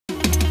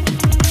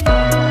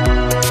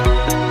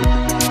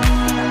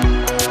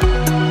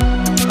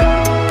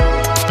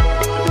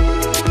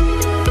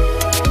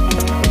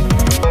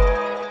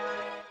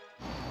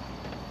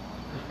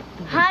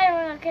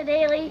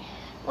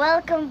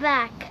welcome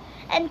back.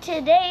 And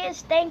today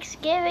is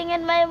Thanksgiving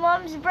and my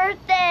mom's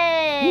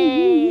birthday.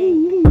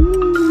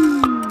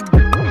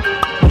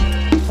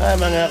 Hi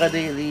mga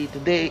ka-daily,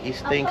 today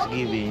is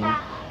Thanksgiving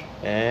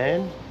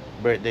and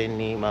birthday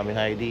ni Mami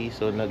Heidi.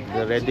 So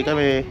nag-ready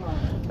kami.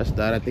 Tapos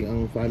darating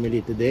ang family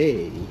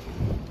today.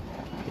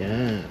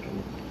 Yan.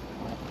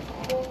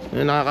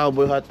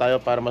 Nakaka-cowboy hat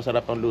tayo para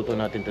masarap ang luto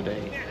natin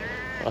today.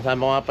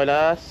 Kasama ko nga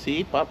pala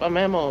si Papa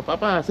Memo.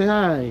 Papa, say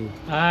hi!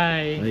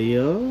 Hi!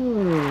 Ayun!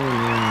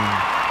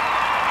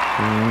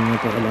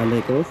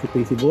 Napakalalay ko, si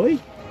Crazy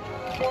Boy.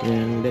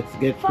 And let's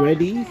get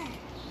ready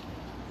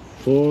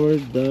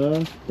for the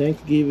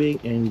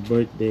Thanksgiving and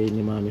birthday ni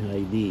Mami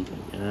Heidi.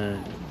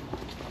 Yan.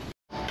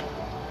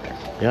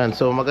 Yan,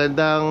 so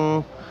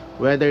magandang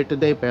weather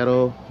today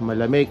pero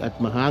malamig at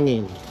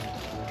mahangin.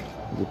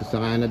 Dito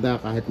sa Canada,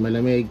 kahit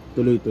malamig,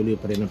 tuloy-tuloy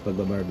pa rin ang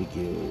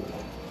pagbabarbecue.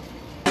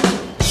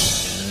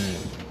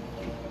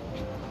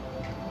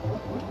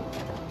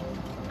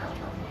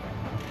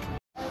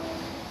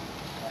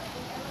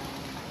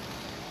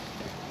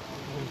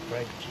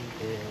 Fried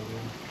chicken.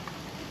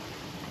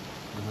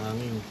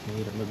 Mahangin,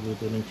 mahirap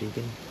magluto ng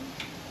chicken.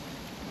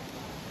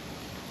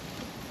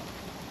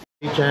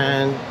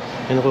 Chan,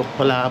 yun ko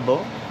palabo.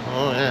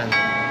 Oh, yan.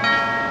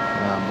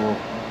 Palabo.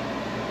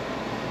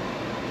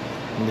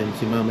 And then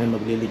si mama yung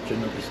maglilitsyon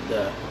ng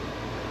isda.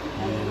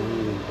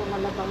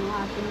 Pumalabang ng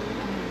ating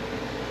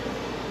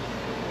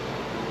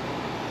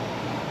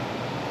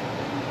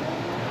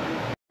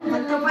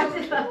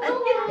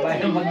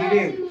Bayang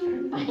magiling.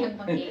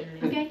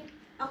 Okay.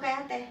 Okay,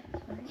 ate.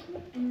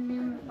 In the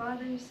name of the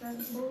Father, Son,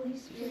 Holy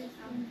Spirit.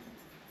 Amen.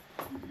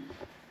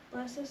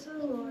 Bless us, O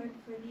Lord,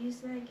 for these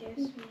thy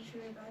gifts which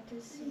we are about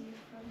to receive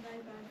from thy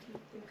bounty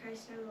through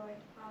Christ our Lord.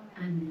 Amen.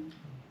 Amen.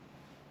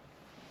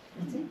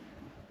 That's it.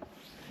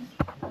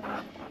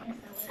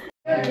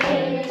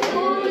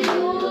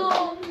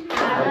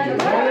 Happy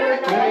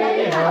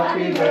birthday,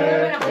 happy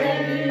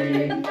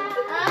birthday.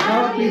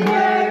 Happy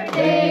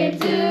birthday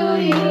to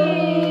you.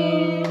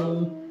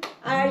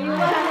 Are you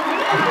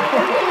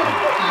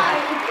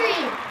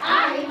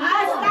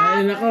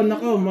Ay,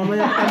 nako,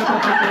 mamaya pa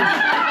nakapatay.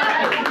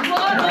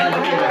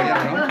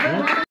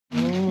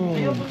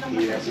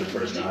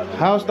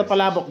 How's the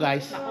palabok,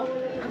 guys?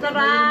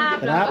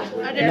 Sarap! Sarap?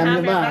 Alam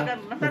niyo ba?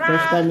 The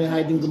first time ni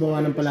Heidi gumawa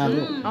ng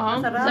palabok.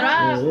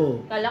 Sarap!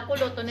 Oo. Kala ko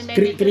luto ni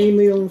Nene.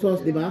 Creamy yung sauce,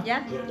 di ba?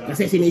 Yeah.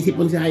 Kasi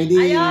sinisipon si Heidi.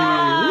 Kaya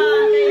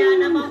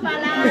naman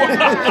pala!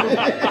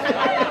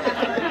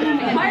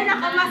 Ay,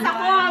 nakamas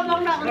ako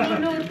habang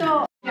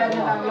nakululuto.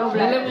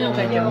 Dala mo yung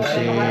kanya.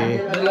 Si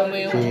Maris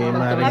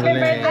Happy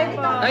birthday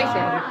po! Ay,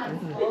 sir.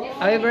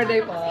 Happy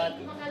birthday po.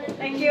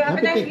 Thank you! Happy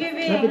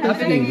Thanksgiving! Happy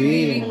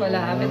Thanksgiving Wala,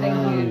 happy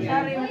Thanksgiving.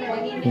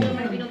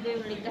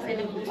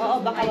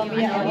 Oo, baka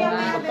mamaya.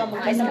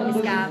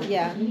 Ice-kamis-kam.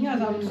 Yeah.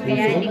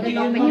 Kaya hindi ko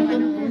naman yung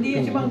ano. Hindi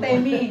yun si Mang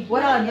Temi.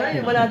 Wala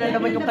na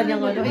naman yung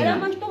kanyang ano.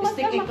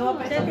 Stick ito.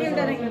 Pwede yung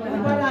galing na.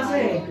 Wala siya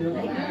eh.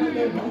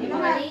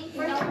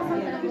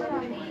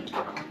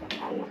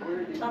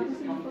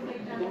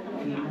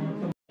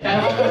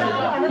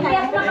 Ano kaya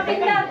ako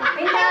makapindar?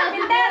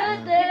 Pindar!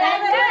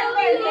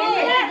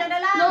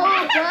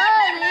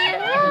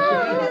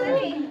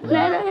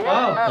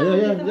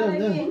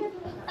 Ayun.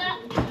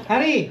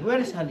 Harry, where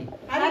is Harry?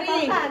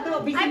 Hari!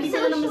 Busy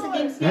na naman sa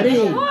games niya. Hari!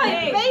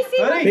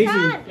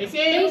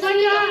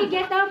 Hey,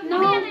 get up, no!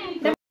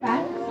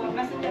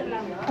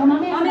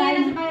 Mamaya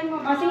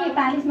na sige,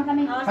 palis na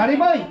kami. Harry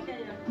boy!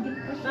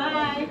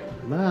 Bye!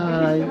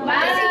 Bye!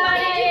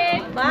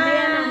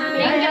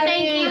 Bye!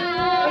 Thank you!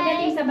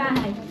 Pagdating sa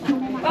bahay.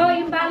 Oh,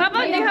 yung bahay. Papa,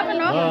 hindi ka pa,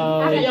 no?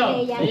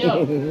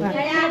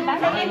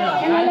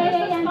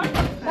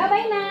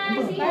 Bye-bye na!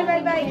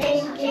 Bye!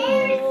 Thank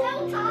you!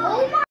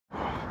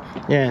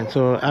 Yan,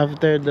 so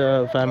after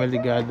the family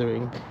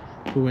gathering,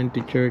 we went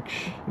to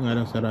church. Nga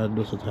lang sarado,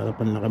 so sa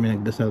harapan na kami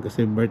nagdasal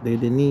kasi birthday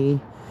din ni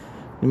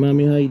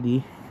Mami Heidi.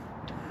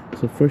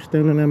 So first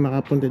time na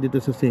makapunta dito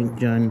sa St.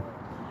 John,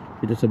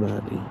 dito sa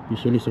Bari.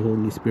 Usually sa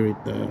Holy Spirit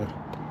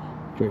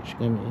church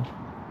kami.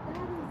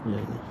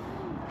 Yan.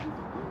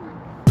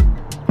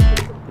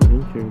 In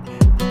church.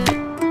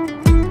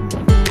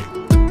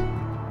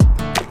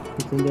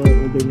 It's in the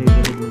older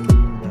neighborhood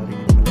ng Bari.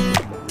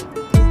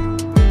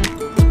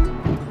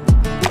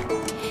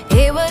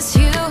 It was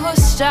you who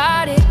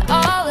started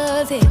all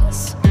of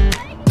this,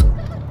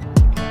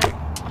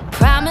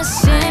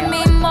 promising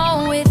me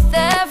more with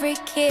every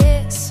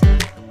kiss.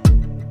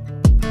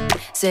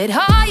 Said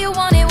all you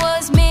wanted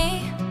was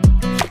me,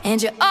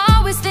 and you're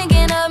always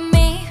thinking of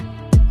me.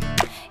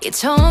 You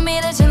told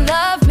me that you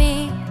love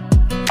me.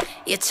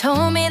 You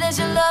told me that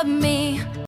you love me.